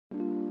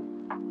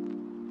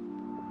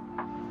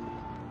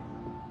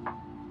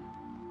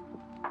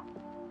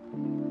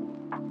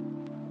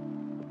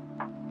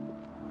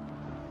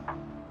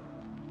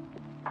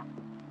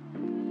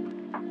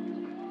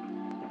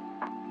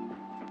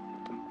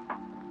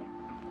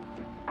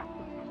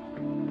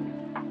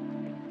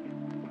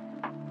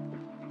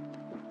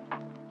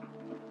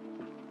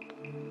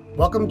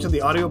Welcome to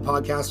the audio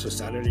podcast for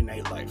Saturday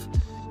Night Life.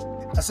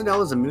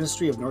 SNL is a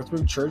ministry of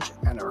Northridge Church,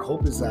 and our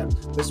hope is that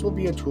this will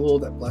be a tool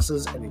that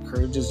blesses and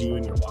encourages you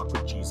in your walk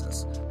with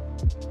Jesus.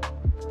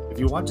 If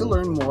you want to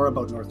learn more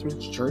about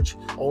Northridge Church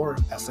or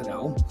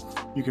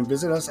SNL, you can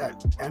visit us at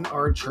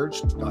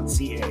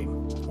nrchurch.ca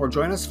or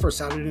join us for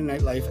Saturday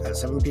Night Life at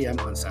 7 p.m.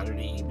 on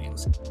Saturday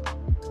evenings.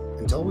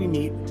 Until we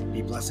meet,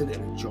 be blessed and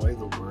enjoy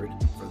the word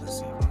for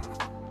this evening.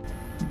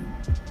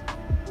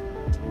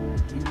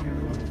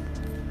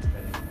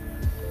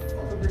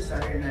 Welcome to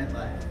Saturday Night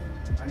Live.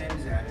 My name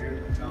is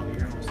Andrew, and I'll be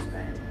your host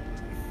tonight.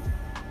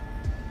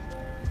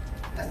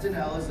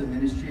 SNL is a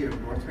ministry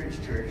of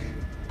Northridge Church.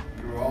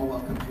 You are all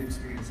welcome to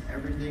experience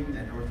everything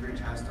that Northridge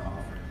has to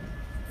offer.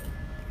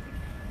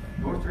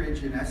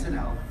 Northridge and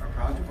SNL are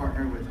proud to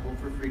partner with Hope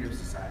for Freedom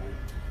Society.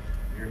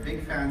 We are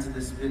big fans of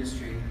this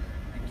ministry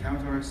and count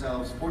on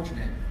ourselves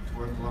fortunate to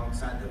work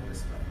alongside them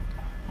this month.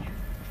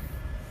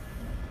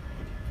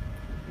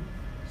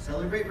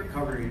 Celebrate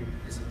Recovery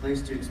is a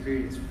place to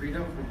experience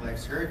freedom from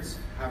life's hurts,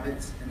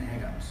 habits, and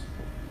hang-ups.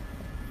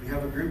 We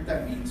have a group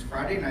that meets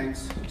Friday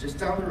nights just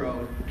down the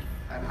road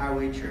at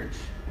Highway Church,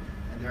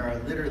 and there are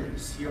literally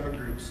CR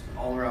groups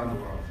all around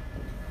the world.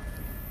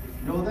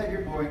 If you know that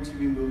you're going to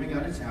be moving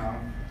out of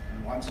town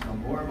and want to know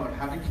more about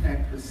how to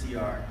connect with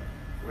CR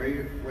where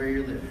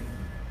you're living,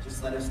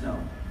 just let us know.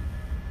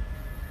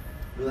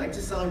 We like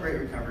to celebrate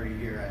recovery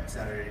here at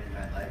Saturday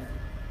Night Live,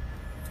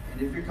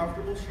 and if you're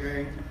comfortable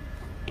sharing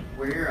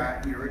where you're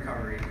at in your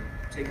recovery,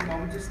 take a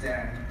moment to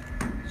stand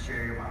and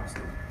share your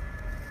milestone.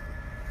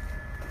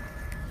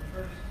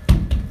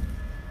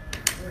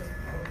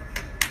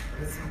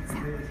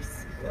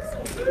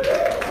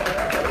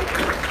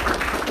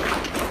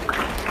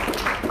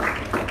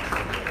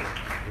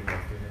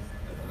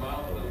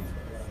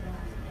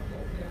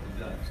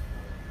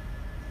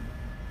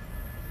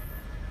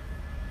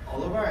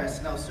 All of our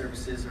SNL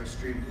services are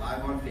streamed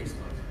live on Facebook.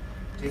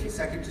 Take a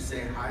second to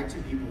say hi to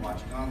people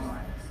watching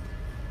online.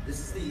 This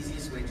is the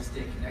easiest way to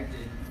stay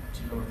connected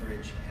to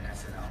Northridge and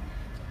SNL.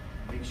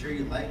 Make sure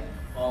you like,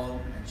 follow,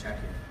 and check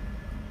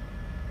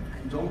in.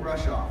 And don't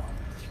rush off.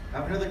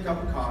 Have another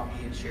cup of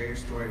coffee and share your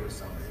story with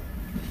somebody.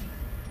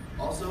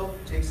 Also,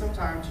 take some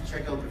time to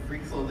check out the free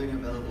clothing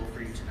available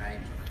for you tonight.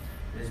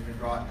 It has been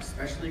brought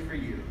especially for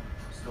you,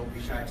 so don't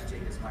be shy to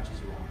take as much as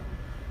you want.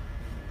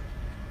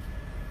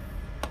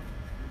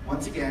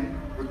 Once again,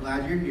 we're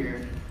glad you're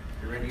here.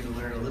 You're ready to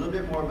learn a little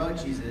bit more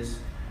about Jesus,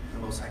 the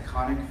most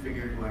iconic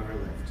figure who ever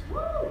lived.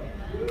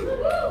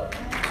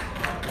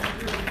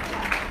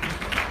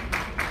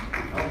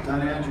 Well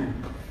done, Andrew.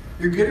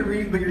 You're good at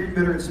reading, but you're even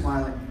better at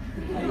smiling.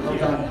 Well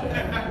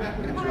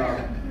done. Good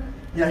job.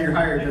 Yeah, you're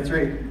hired. That's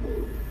right.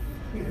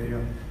 There you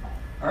go.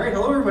 All right,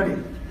 hello everybody.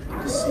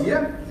 Good to see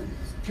you.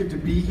 Good to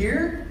be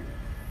here.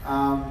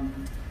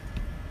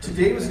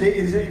 Today was the day.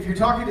 If you're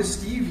talking to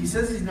Steve, he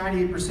says he's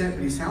 98%,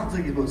 but he sounds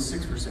like he's about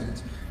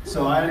 6%.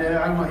 So I don't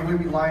know. He might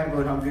be lying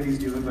about how good he's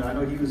doing, but I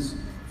know he was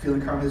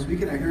feeling calm this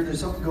weekend. I hear there's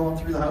something going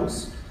through the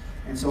house.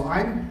 And so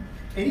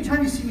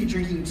anytime you see me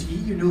drinking tea,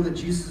 you know that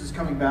Jesus is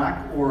coming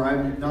back, or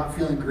I'm not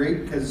feeling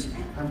great because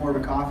I'm more of a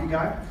coffee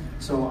guy.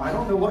 So I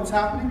don't know what's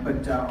happening,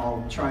 but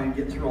I'll try and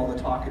get through all the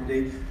talking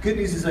today. Good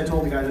news is I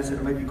told the guys, I said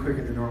it might be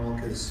quicker than normal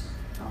because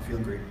I'm not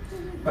feeling great.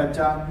 But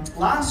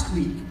last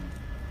week,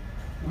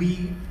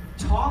 we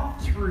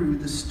talked through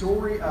the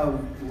story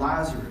of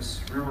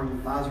Lazarus. Remember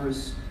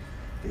Lazarus?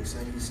 They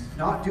said he's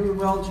not doing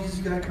well. Jesus,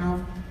 you gotta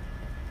come.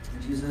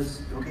 And Jesus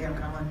says, okay, I'm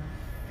coming.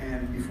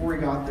 And before he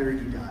got there,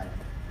 he died.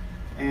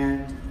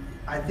 And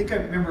I think I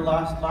remember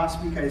last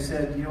week I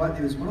said, you know what,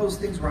 it was one of those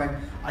things where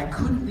I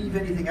couldn't leave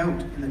anything out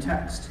in the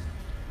text.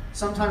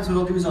 Sometimes what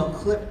I'll do is I'll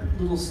clip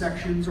little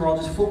sections, or I'll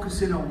just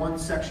focus in on one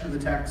section of the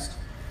text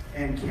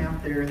and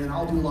camp there, and then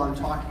I'll do a lot of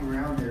talking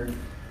around there.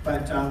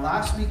 But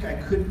last week I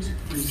couldn't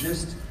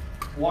resist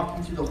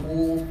walking through the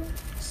whole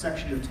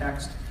section of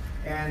text.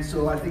 And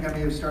so I think I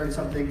may have started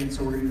something, and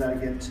so we're going to do that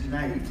again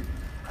tonight.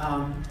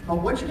 But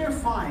what you're going to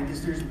find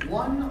is there's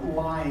one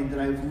line that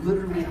I've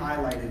literally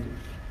highlighted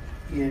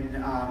in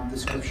the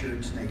scripture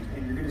tonight.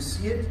 And you're going to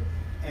see it,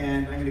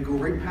 and I'm going to go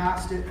right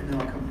past it, and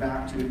then I'll come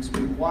back to it and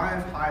explain why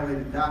I've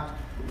highlighted that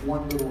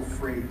one little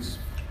phrase.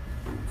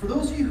 For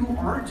those of you who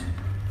aren't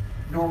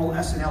normal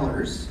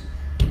SNLers,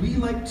 we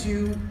like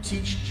to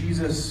teach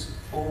Jesus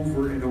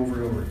over and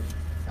over and over.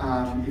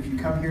 If you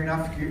come here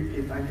enough,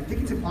 I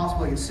think it's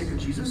impossible to get sick of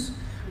Jesus,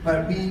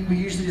 but we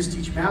usually just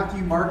teach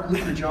Matthew, Mark,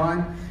 Luke, or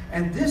John.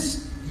 And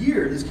this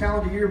year, this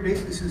calendar year,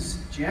 basically since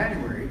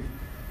January,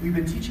 we've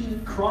been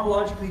teaching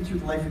chronologically through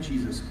the life of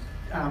Jesus,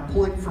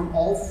 pulling from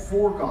all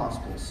four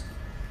Gospels.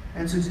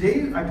 And so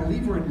today, I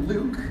believe we're in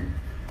Luke,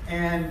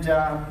 and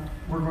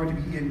we're going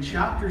to be in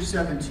chapter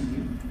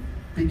 17,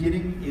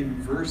 beginning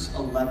in verse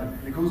 11.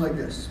 And it goes like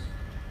this.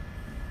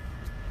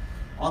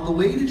 On the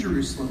way to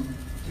Jerusalem,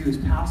 he was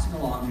passing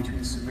along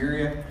between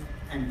Samaria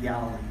and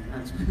Galilee.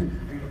 I'm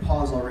going to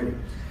pause already.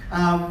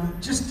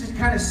 Just to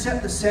kind of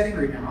set the setting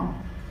right now,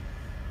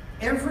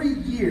 every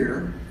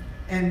year,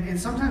 and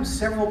sometimes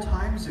several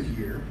times a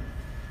year,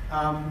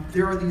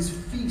 there are these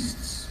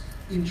feasts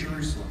in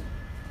Jerusalem.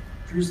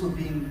 Jerusalem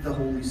being the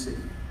holy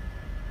city.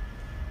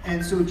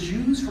 And so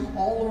Jews from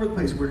all over the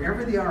place,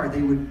 wherever they are,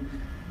 they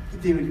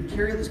would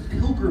carry this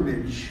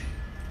pilgrimage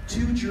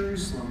to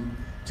Jerusalem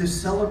to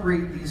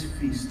celebrate these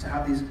feasts, to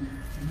have these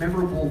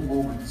memorable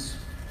moments.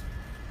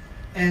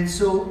 And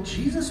so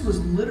Jesus was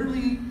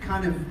literally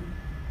kind of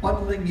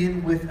bundling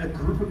in with a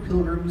group of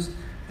pilgrims.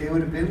 They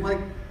would have been like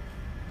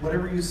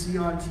whatever you see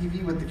on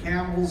TV with the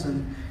camels,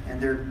 and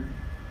they're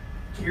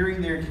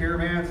carrying their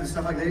caravans and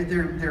stuff like that.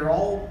 They're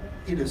all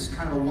in a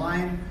kind of a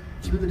line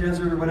through the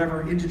desert or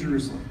whatever into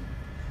Jerusalem.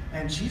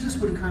 And Jesus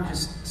would have kind of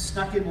just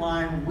stuck in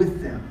line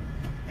with them,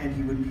 and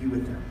he would be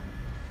with them.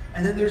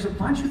 And then there's a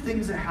bunch of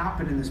things that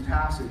happen in this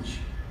passage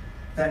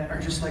that are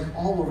just like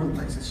all over the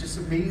place. It's just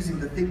amazing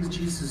the things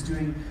Jesus is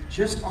doing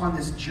just on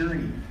this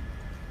journey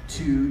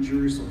to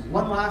Jerusalem.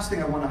 One last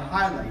thing I want to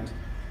highlight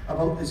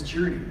about this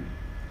journey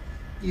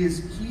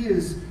is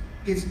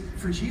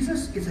for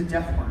Jesus, it's a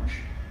death march,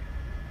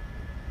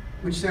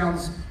 which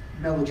sounds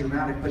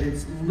melodramatic, but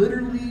it's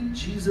literally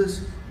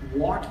Jesus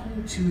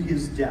walking to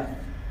his death.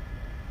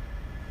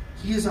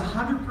 He is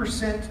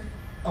 100%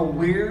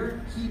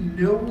 aware. He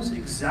knows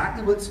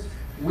exactly what's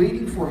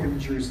waiting for him in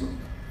Jerusalem.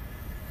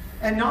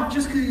 And not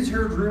just because he's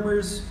heard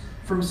rumors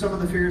from some of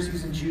the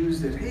Pharisees and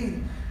Jews that, hey,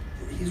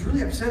 he's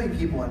really upsetting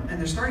people and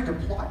they're starting to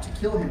plot to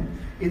kill him.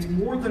 It's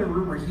more than a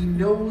rumor. He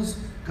knows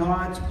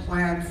God's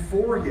plan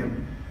for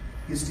him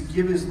is to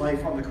give his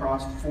life on the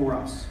cross for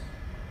us.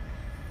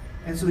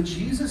 And so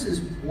Jesus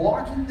is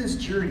walking this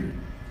journey,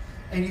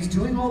 and he's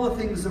doing all the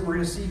things that we're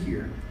going to see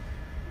here,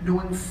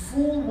 knowing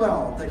full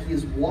well that he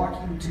is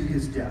walking to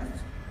his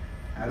death.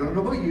 I don't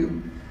know about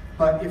you,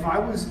 but if I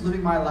was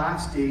living my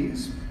last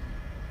days,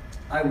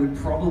 I would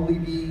probably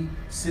be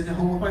sitting at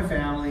home with my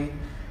family.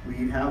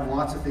 We'd have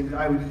lots of things.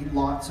 I would eat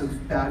lots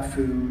of bad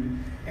food.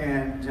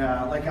 And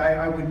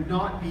I would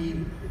not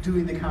be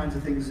doing the kinds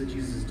of things that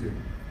Jesus is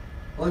doing.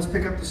 Well, let's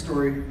pick up the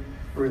story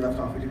where we left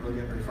off. We didn't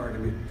really get very far,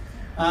 did we?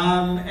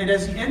 And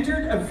as he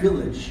entered a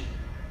village,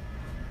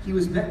 he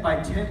was met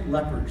by 10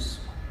 lepers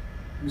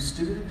who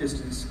stood at a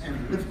distance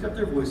and lifted up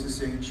their voices,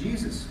 saying,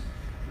 Jesus,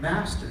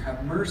 Master,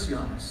 have mercy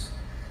on us.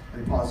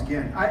 Let me pause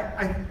again.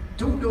 I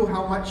don't know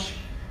how much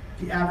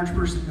the average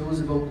person knows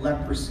about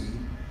leprosy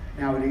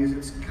nowadays.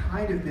 It's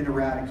kind of been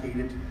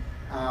eradicated.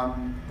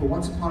 But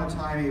once upon a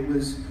time, it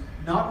was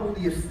not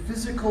only a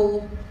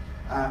physical,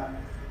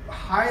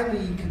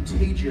 highly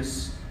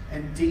contagious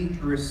and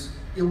dangerous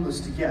illness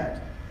to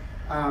get,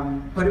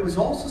 but it was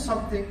also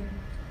something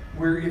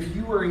where if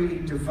you were a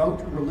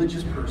devout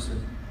religious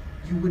person,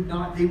 you would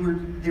not, they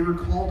were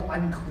called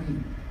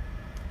unclean.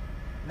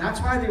 And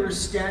that's why they were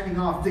standing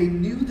off. They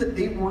knew that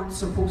they weren't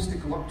supposed to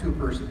go up to a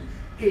person.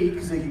 A,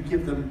 because they could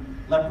give them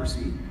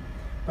leprosy,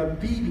 but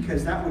B,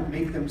 because that would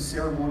make them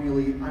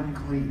ceremonially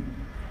unclean.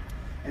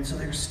 And so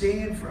they're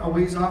staying a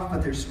ways off,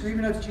 but they're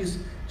screaming out to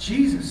Jesus,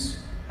 Jesus,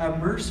 have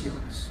mercy on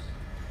us.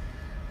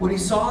 When he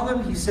saw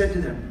them, he said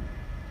to them,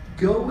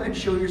 go and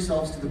show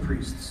yourselves to the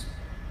priests.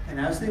 And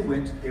as they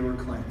went, they were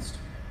cleansed.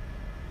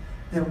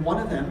 Then one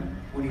of them,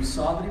 when he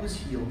saw that he was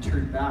healed,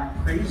 turned back,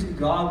 praising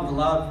God with a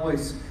loud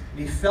voice, and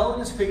he fell on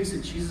his face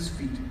at Jesus'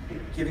 feet,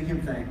 giving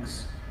him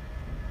thanks.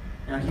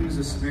 Now he was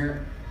a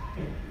Samaritan.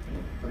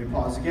 Let me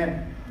pause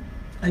again.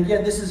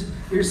 Again,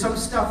 there's some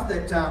stuff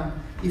that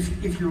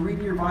if you're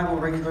reading your Bible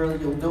regularly,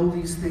 you'll know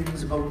these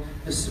things about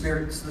the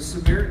Samaritans. The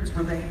Samaritans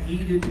were the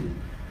hated.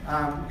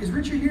 Is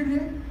Richard here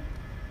today?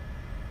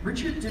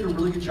 Richard did a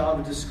really good job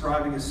of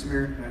describing a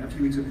Samaritan a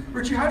few weeks ago.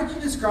 Richard, how did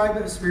you describe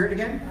a Samaritan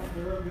again? Half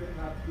Arabic,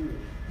 half Jewish.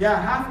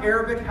 Yeah, half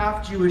Arabic,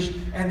 half Jewish,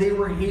 and they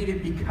were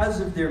hated because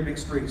of their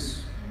mixed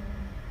race.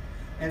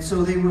 And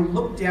so they were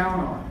looked down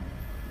on,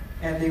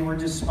 and they were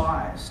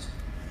despised.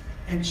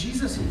 And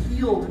Jesus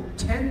healed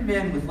 10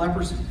 men with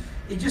leprosy.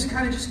 He just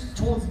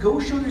told them, go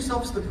show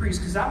yourselves to the priest,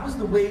 because that was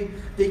the way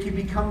they could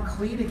become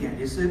clean again,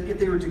 is that if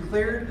they were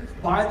declared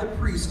by the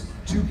priest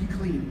to be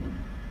clean.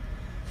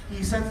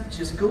 He said,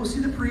 just go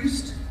see the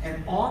priest,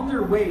 and on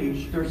their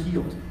way, they're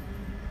healed.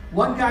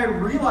 One guy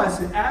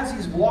realized that as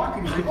he's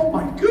walking, he's like, oh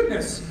my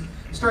goodness!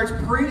 He starts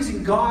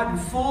praising God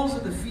and falls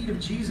at the feet of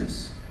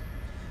Jesus.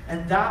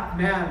 And that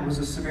man was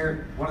a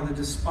Samaritan, one of the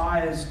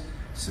despised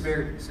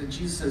Samaritans. And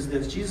Jesus says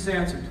this, Jesus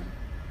answered,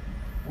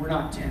 were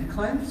not 10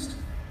 cleansed?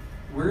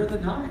 Where are the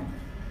 9?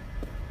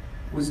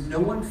 Was no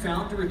one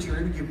found to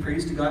return and give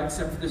praise to God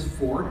except for this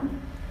foreigner?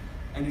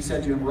 And he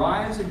said to him,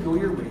 rise and go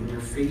your way, your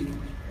faith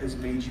has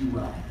made you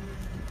well.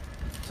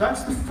 So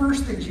that's the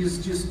first thing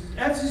Jesus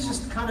as he's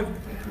just kind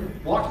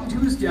of walking to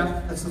his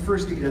death, that's the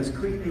first thing he does.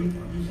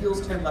 He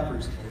heals 10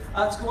 lepers.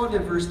 Let's go on to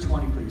verse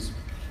 20, please.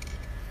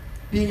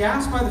 Being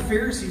asked by the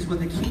Pharisees when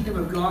the kingdom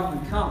of God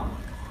would come,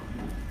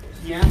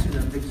 he answered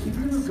them, the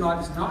kingdom of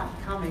God is not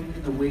coming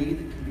in the way that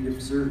can be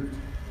observed.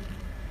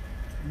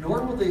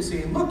 Nor will they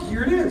say, look,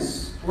 here it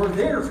is, or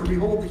there, for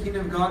behold, the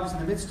kingdom of God is in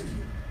the midst of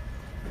you.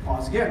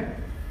 Pause again.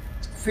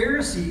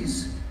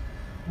 Pharisees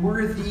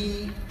were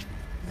the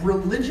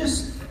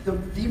religious,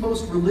 the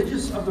most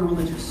religious of the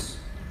religious.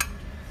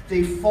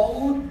 They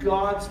followed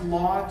God's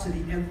law to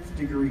the nth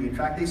degree. In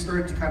fact, they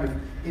started to kind of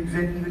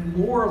invent even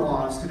more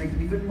laws to make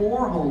them even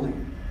more holy.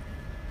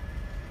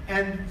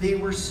 And they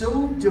were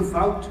so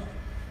devout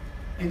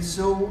and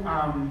so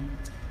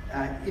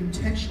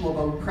intentional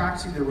about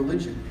practicing their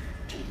religion.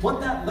 What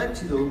that led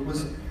to, though,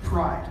 was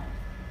pride.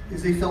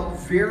 Is they felt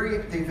very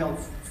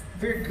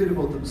good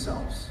about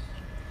themselves.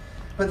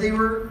 But they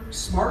were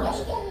smart,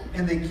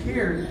 and they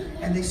cared,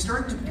 and they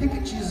started to pick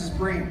at Jesus'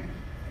 brain.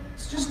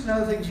 It's just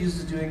another thing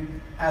Jesus is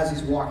doing as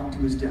he's walking to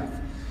his death.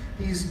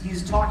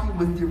 He's talking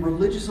with the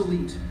religious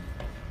elite,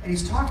 and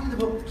he's talking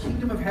about the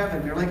kingdom of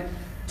heaven. They're like,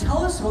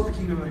 tell us about the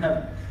kingdom of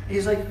heaven. And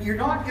he's like, you're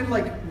not going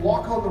to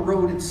walk on the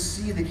road and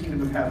see the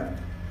kingdom of heaven.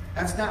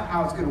 That's not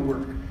how it's going to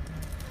work.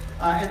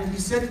 And he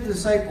said to the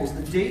disciples,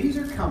 the days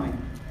are coming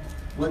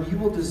when you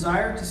will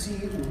desire to see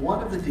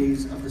one of the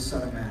days of the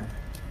Son of Man,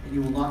 and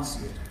you will not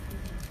see it.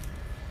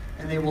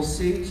 And they will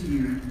say to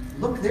you,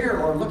 look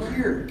there or look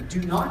here.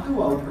 Do not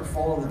go out or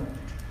follow them.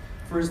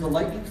 For as the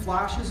lightning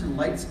flashes and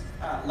lights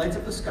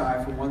up the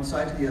sky from one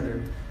side to the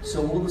other,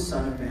 so will the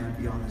Son of Man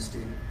be on this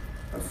day.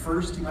 But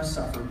first he must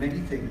suffer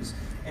many things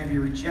and be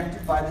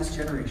rejected by this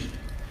generation.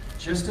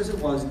 Just as it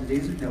was in the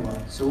days of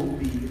Noah, so it will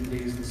be in the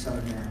days of the Son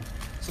of Man.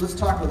 So let's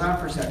talk about that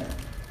for a second.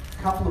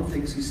 A couple of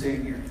things he's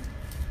saying here.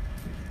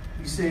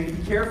 He's saying,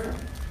 be careful.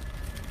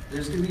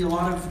 There's going to be a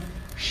lot of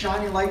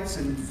shiny lights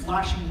and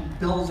flashing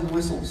bells and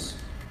whistles.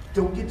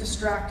 Don't get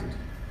distracted.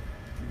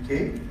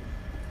 Okay?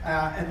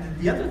 And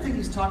the other thing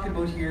he's talking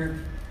about here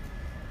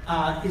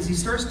is he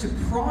starts to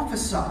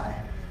prophesy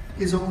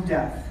his own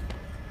death.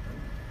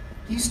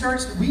 He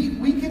starts,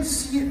 we can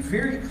see it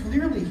very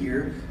clearly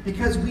here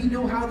because we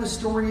know how the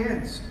story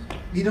ends.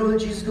 We know that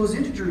Jesus goes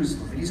into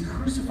Jerusalem and he's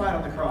crucified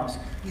on the cross.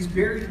 He's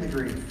buried in the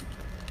grave.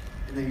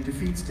 And then he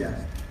defeats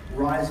death,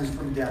 rises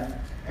from death,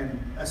 and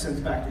ascends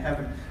back to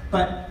heaven.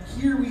 But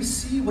here we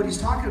see what he's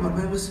talking about.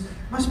 But must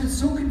have been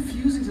so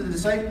confusing to the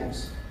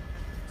disciples.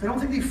 I don't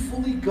think they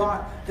fully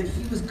got that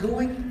he was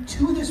going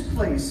to this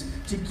place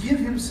to give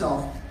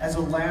himself as a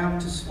lamb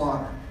to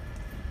slaughter.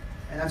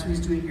 And that's what he's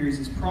doing here, is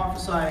he's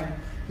prophesying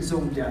his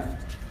own death.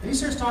 And he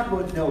starts talking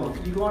about Noah.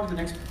 Can you go on to the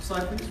next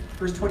slide, please?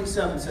 Verse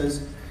 27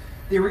 says,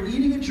 they were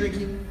eating and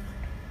drinking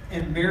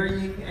and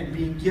marrying and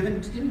being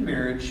given in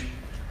marriage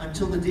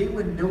until the day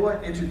when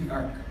Noah entered the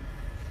ark,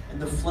 and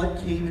the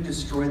flood came and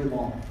destroyed them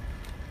all.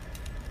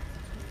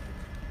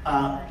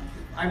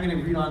 I'm going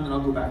to read on and then I'll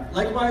go back.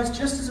 Likewise,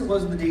 just as it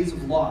was in the days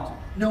of Lot.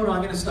 No,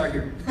 I'm going to start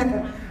here.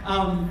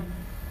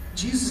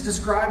 Jesus is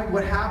describing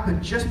what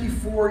happened just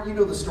before, you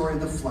know the story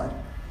of the flood.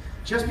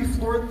 Just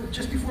before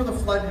the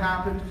flood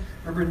happened,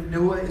 remember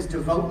Noah is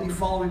devoutly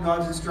following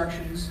God's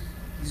instructions.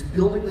 He's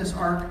building this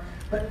ark,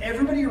 but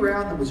everybody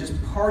around them was just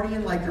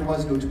partying like there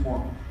was no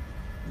tomorrow.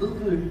 Little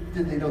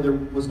did they know there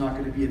was not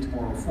going to be a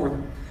tomorrow for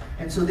them.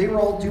 And so they were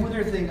all doing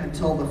their thing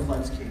until the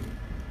floods came.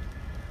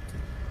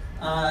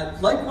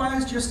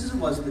 Likewise, just as it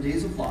was in the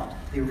days of Lot,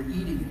 they were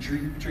eating,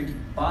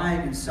 drinking, buying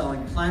and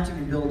selling, planting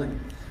and building.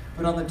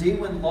 But on the day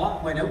when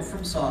Lot went out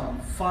from Sodom,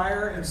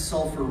 fire and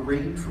sulfur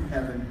rained from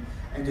heaven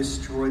and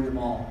destroyed them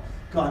all.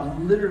 God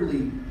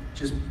literally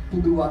just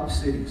blew up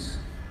cities.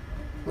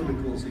 Would have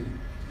been cool to see.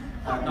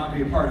 Not to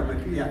be a part of it,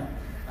 but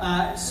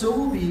yeah. So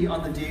will be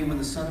on the day when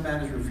the Son of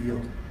Man is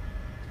revealed.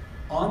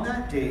 On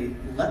that day,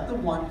 let the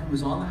one who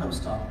is on the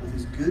housetop with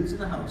his goods in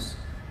the house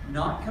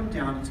not come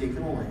down to take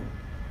them away.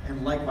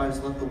 And likewise,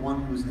 let the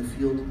one who is in the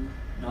field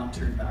not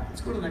turn back.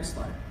 Let's go to the next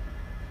slide.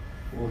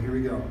 Well, here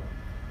we go.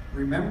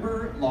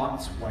 Remember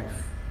Lot's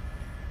wife.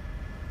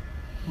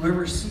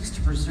 Whoever seeks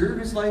to preserve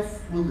his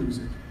life will lose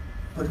it,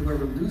 but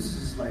whoever loses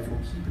his life will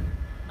keep it.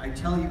 I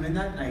tell you, in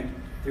that night,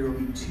 there will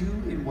be two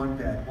in one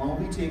bed. One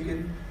will be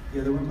taken,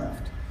 the other one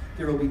left.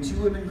 There will be two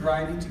women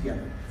grinding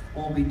together.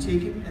 One will be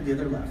taken and the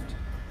other left.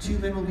 Two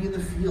men will be in the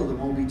field, and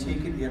one will be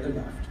taken, the other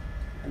left.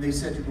 And they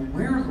said to him,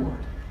 where, Lord?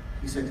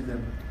 He said to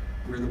them,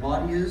 where the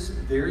body is,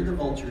 there the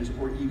vultures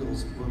or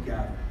eagles will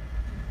gather.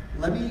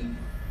 Let me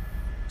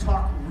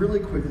talk really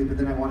quickly, but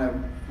then I want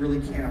to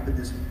really camp in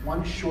this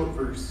one short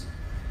verse.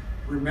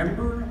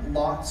 Remember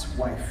Lot's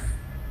wife.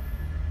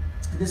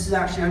 And this is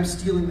actually, I'm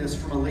stealing this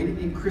from a lady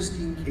named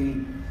Christine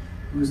Kane,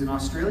 who is an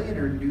Australian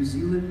or New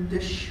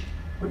Zealandish.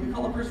 What do you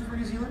call a person from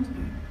New Zealand?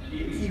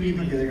 Kiwi.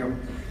 Okay, there you go.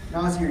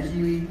 Nazi or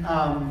Kiwi.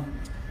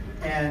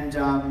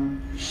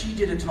 She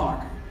did a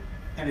talk,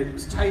 and it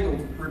was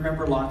titled,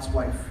 Remember Lot's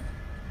Wife.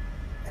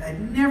 And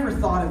I'd never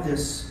thought of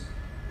this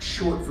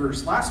short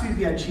verse. Last week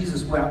we had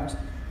Jesus wept,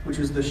 which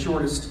was the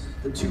shortest,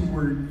 the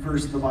 2-word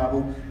verse in the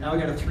Bible. Now we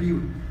got a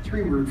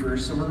 3-word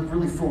verse, so we're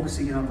really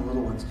focusing in on the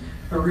little ones.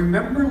 But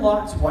remember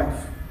Lot's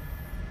wife.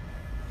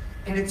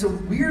 And it's a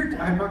weird,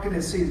 I'm not going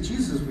to say that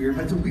Jesus is weird,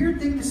 but it's a weird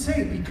thing to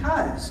say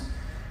because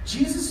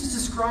Jesus is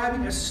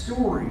describing a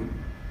story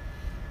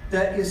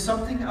that is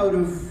something out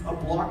of a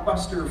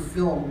blockbuster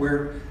film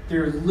where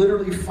there's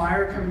literally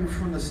fire coming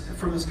from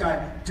the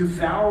sky,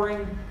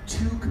 devouring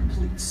 2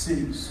 complete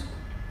cities.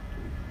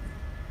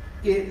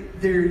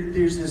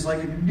 There's this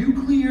like a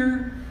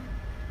nuclear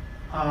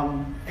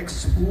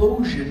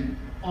explosion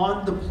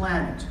on the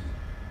planet.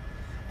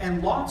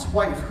 And Lot's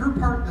wife, her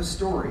part in the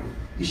story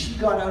is she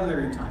got out of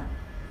there in time.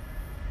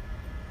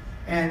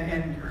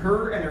 And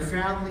her and her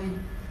family,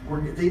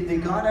 they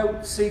got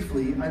out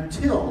safely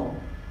until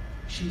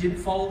she didn't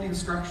follow the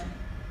instruction.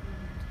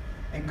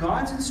 And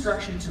God's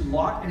instruction to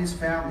Lot and his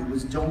family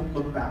was, don't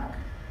look back.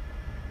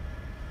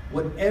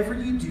 Whatever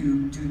you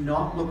do, do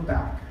not look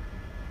back.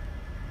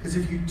 Because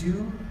if you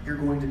do, you're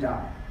going to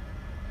die.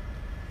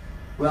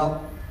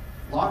 Well,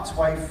 Lot's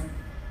wife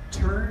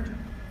turned,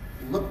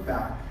 looked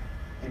back,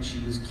 and she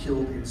was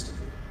killed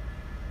instantly.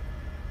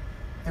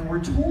 And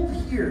we're told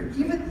here,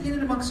 even in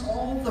and amongst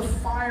all the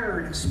fire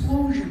and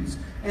explosions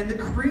and the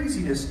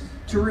craziness,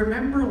 to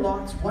remember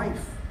Lot's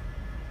wife.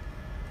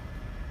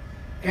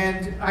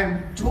 And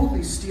I'm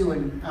totally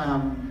stealing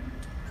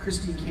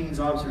Christine Cain's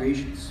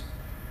observations.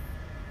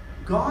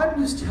 God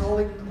was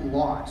telling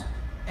Lot,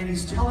 and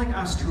he's telling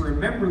us to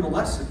remember the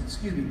lesson.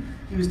 Excuse me.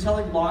 He was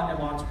telling Lot and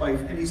Lot's wife,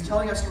 and he's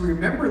telling us to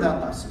remember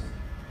that lesson.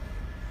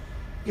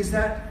 Is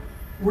that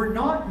we're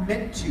not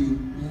meant to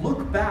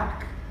look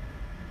back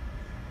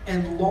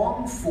and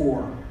long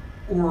for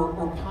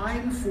or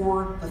pine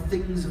for the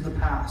things of the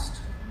past.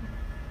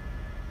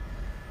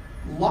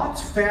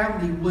 Lot's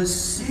family was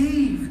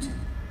saved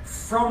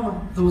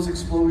from those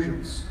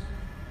explosions.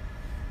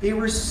 They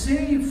were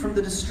saved from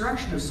the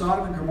destruction of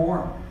Sodom and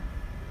Gomorrah.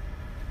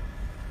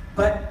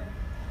 But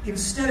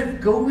instead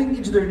of going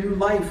into their new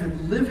life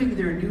and living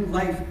their new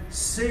life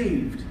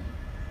saved,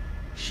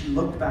 she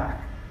looked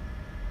back.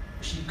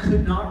 She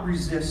could not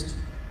resist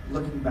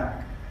looking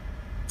back.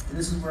 And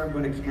this is where I'm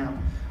going to camp.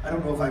 I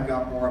don't know if I've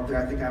got more up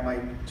there. I think I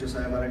might just,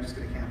 I'm just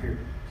going to camp here.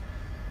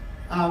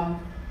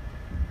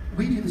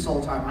 We do this all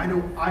the time. I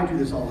know I do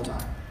this all the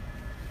time.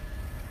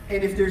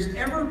 And if there's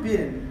ever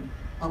been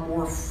a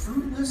more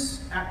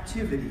fruitless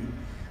activity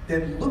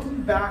than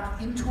looking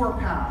back into our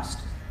past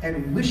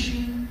and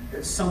wishing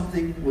that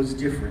something was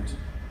different,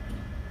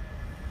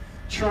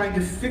 trying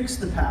to fix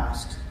the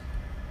past,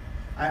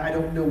 I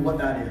don't know what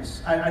that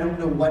is. I don't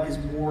know what is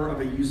more of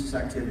a useless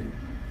activity.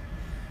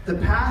 The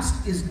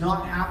past is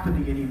not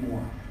happening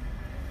anymore.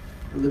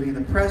 We're living in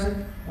the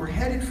present. We're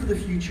headed for the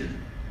future.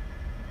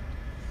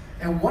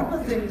 And one of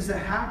the things that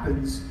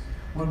happens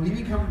when we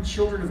become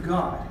children of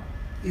God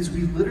is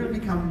we literally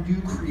become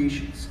new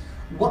creations.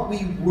 What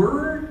we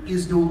were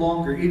is no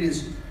longer. It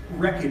is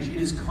wreckage. It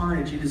is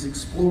carnage. It is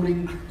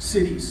exploding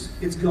cities.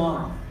 It's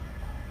gone.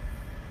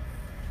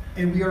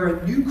 And we are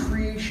a new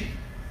creation.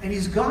 And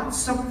He's got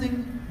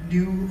something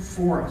new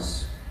for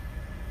us.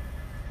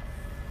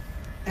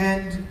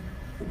 And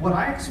what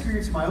I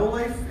experience in my own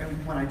life,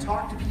 and when I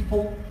talk to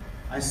people,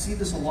 I see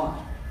this a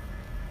lot.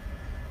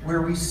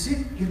 Where we sit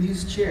in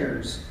these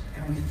chairs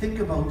and we think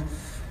about,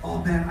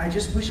 oh man, I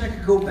just wish I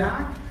could go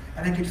back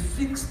and I could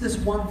fix this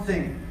one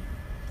thing.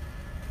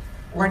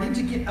 Or I need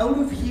to get out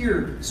of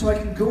here so I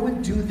can go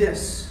and do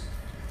this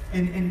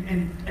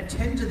and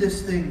attend to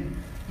this thing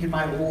in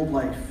my old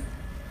life.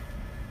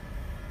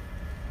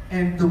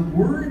 And the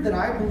word that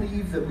I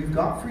believe that we've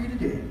got for you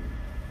today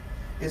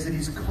is that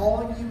He's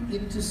calling you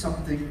into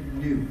something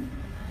new.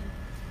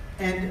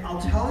 And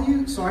I'll tell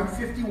you, so I'm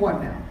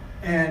 51 now,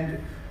 and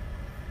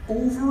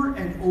over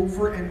and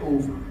over and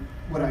over,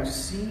 what I've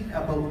seen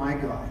about my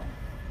God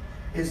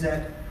is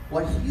that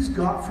what He's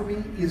got for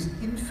me is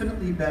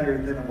infinitely better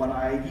than what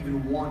I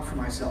even want for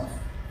myself.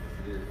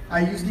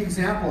 I use the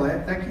example,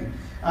 thank you.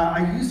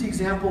 I use the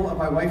example of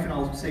my wife, and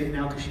I'll say it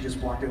now because she just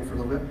walked out for a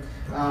little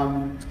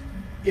bit.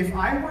 If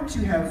I were to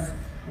have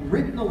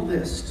written a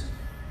list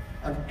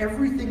of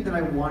everything that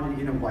I wanted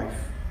in a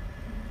wife,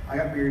 I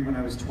got married when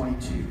I was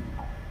 22.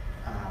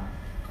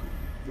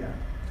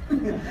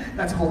 Yeah,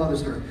 that's a whole other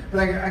story. But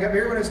I got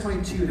married when I was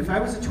 22, and if I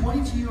was a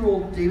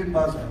 22-year-old David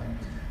Buzza,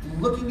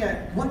 looking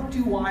at what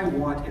do I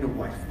want in a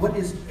wife? What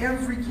is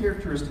every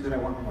characteristic that I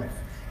want in a wife?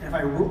 And if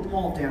I wrote them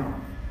all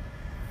down,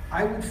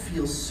 I would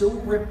feel so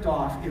ripped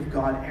off if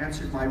God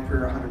answered my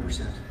prayer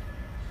 100%.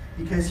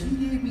 Because He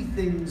gave me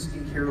things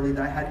in Carolee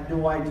that I had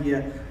no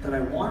idea that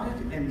I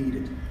wanted and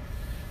needed.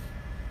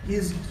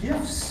 His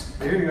gifts,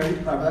 there you go,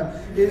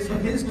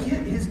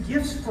 his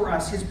gifts for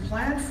us, His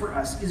plan for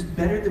us is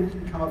better than we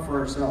can come up for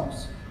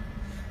ourselves.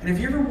 And if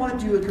you ever want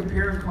to do a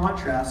compare and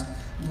contrast,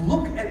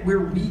 look at where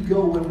we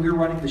go when we're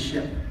running the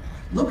ship.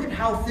 Look at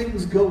how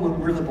things go when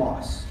we're the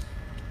boss.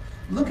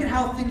 Look at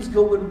how things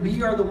go when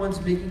we are the ones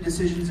making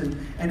decisions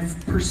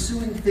and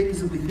pursuing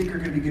things that we think are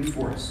going to be good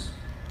for us.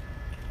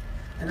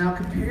 And now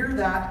compare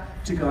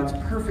that to God's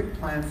perfect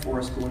plan for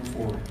us going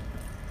forward.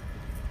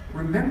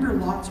 Remember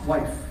Lot's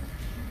wife.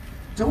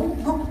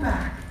 Don't look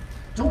back.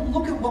 Don't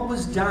look at what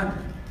was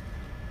done.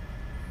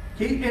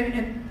 Okay,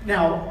 and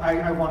now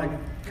I want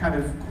to kind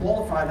of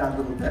qualify that a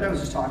little bit. I was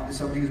just talking to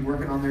somebody who's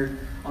working on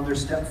their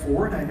step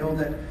 4, and I know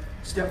that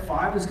step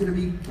 5 is going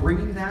to be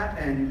bringing that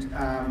and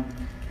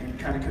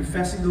kind of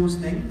confessing those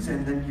things,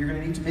 and then you're going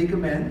to need to make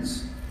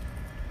amends.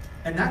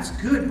 And that's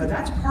good, but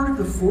that's part of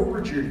the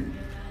forward journey.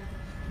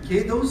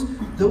 Okay,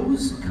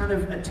 those kind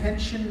of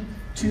attention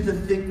to the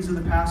things of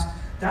the past,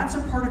 that's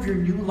a part of your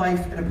new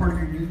life and a part of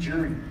your new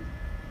journey.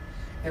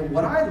 And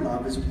what I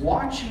love is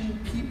watching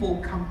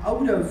people come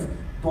out of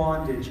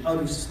bondage, out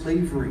of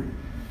slavery,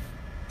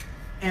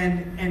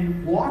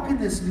 and walk in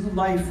this new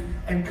life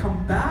and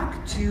come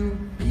back to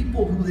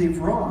people who they've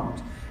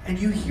wronged. And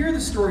you hear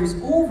the stories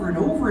over and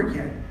over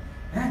again.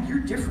 Man, you're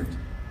different.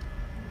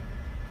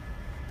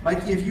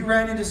 Mikey, if you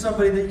ran into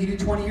somebody that you knew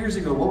 20 years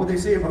ago, what would they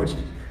say about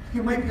you?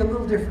 You might be a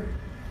little different.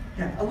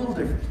 Yeah, a little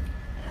different.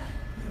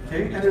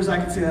 Okay? And I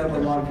can say that about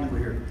a lot of people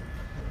here.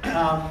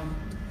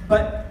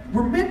 But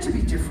we're meant to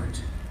be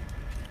different.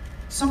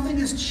 Something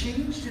has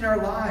changed in our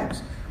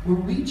lives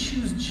when we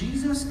choose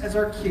Jesus as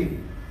our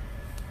King.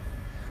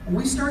 When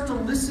we start to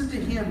listen to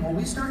Him, when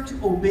we start to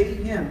obey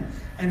Him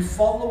and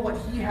follow what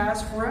He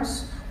has for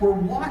us, we're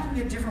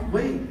walking a different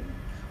way.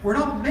 We're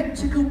not meant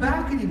to go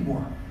back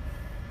anymore.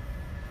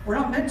 We're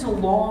not meant to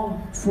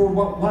long for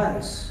what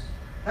was.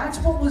 That's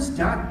what was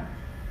done.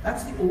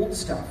 That's the old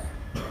stuff.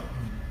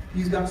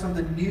 He's got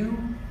something new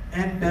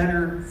and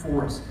better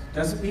for us.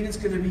 Doesn't mean it's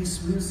going to be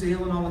smooth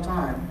sailing all the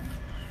time.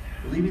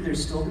 Believe me,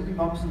 there's still going to be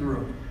bumps in the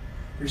road.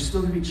 There's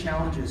still going to be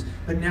challenges.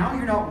 But now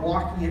you're not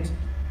walking it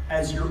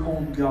as your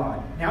own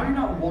God. Now you're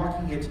not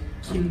walking it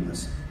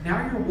kingless.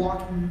 Now you're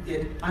walking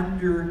it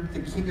under the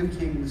King of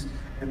Kings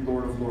and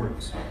Lord of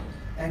Lords.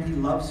 And He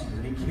loves you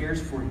and He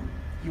cares for you.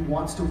 He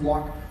wants to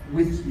walk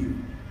with you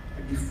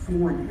and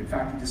before you. In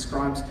fact, He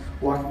describes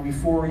walking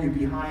before you,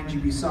 behind you,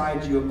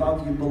 beside you,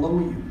 above you, below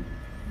you.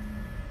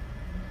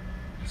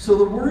 So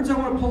the words I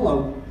want to pull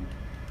out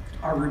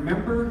are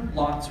remember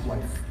Lot's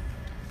wife.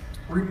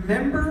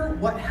 Remember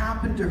what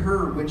happened to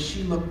her when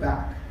she looked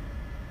back.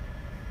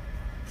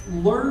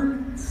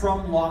 Learn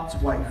from Lot's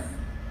wife.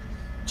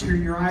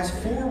 Turn your eyes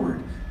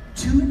forward.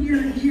 Tune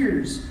your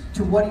ears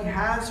to what He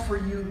has for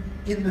you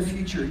in the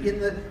future,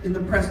 in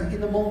the present,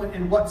 in the moment,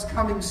 and what's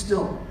coming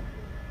still.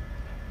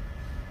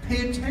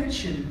 Pay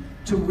attention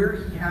to where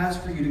He has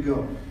for you to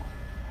go.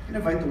 I can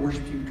invite the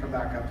worship team to come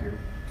back up here.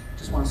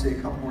 Just want to say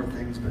a couple more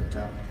things, but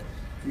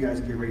if you guys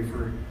get ready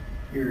for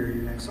your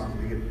next song,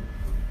 we get.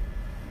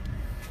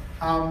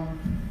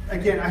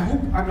 Again, I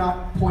hope I'm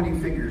not pointing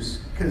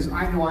fingers, because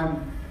I know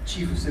I'm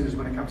chief of sinners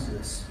when it comes to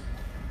this.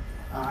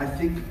 I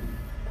think,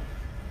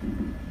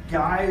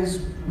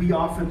 guys, we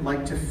often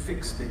like to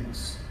fix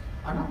things.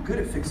 I'm not good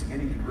at fixing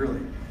anything,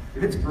 really.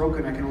 If it's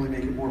broken, I can only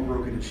make it more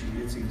broken, it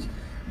seems.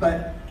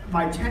 But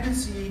my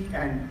tendency,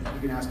 and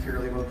you can ask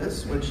Carolee about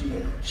this, when she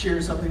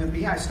shares something with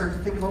me, I start to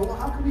think about, well,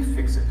 how can we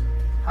fix it?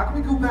 How can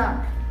we go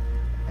back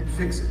and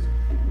fix it?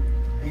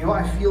 And you know,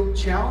 I feel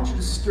challenged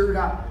and stirred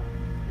up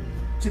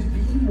to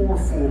be more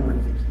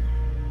forward-thinking,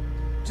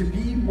 to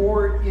be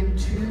more in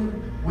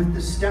tune with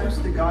the steps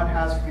that God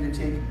has for you to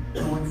take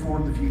going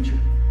forward in the future.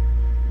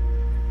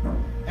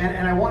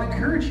 And I want to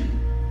encourage you,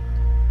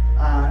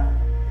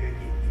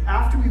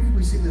 after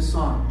we sing this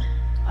song,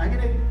 I'm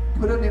going to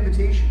put out an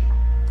invitation.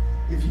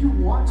 If you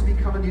want to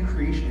become a new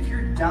creation, if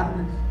you're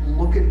done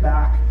looking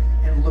back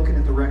and looking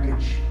at the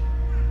wreckage,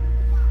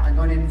 I'm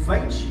going to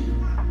invite you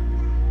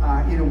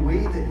in a way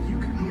that you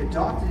can be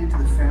adopted into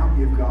the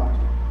family of God,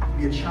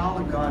 be a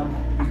child of God,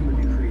 and become a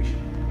new creation.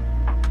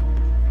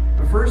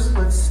 But first,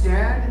 let's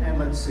stand and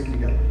let's sing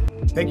together.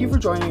 Thank you for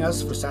joining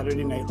us for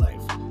Saturday Night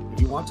Life.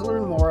 If you want to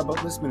learn more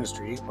about this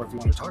ministry, or if you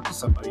want to talk to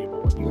somebody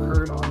about what you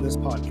heard on this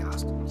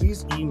podcast,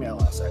 please email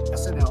us at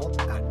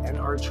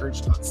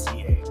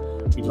snl@nrchurch.ca.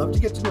 We'd love to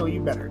get to know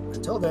you better.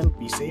 Until then,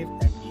 be safe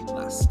and be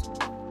blessed.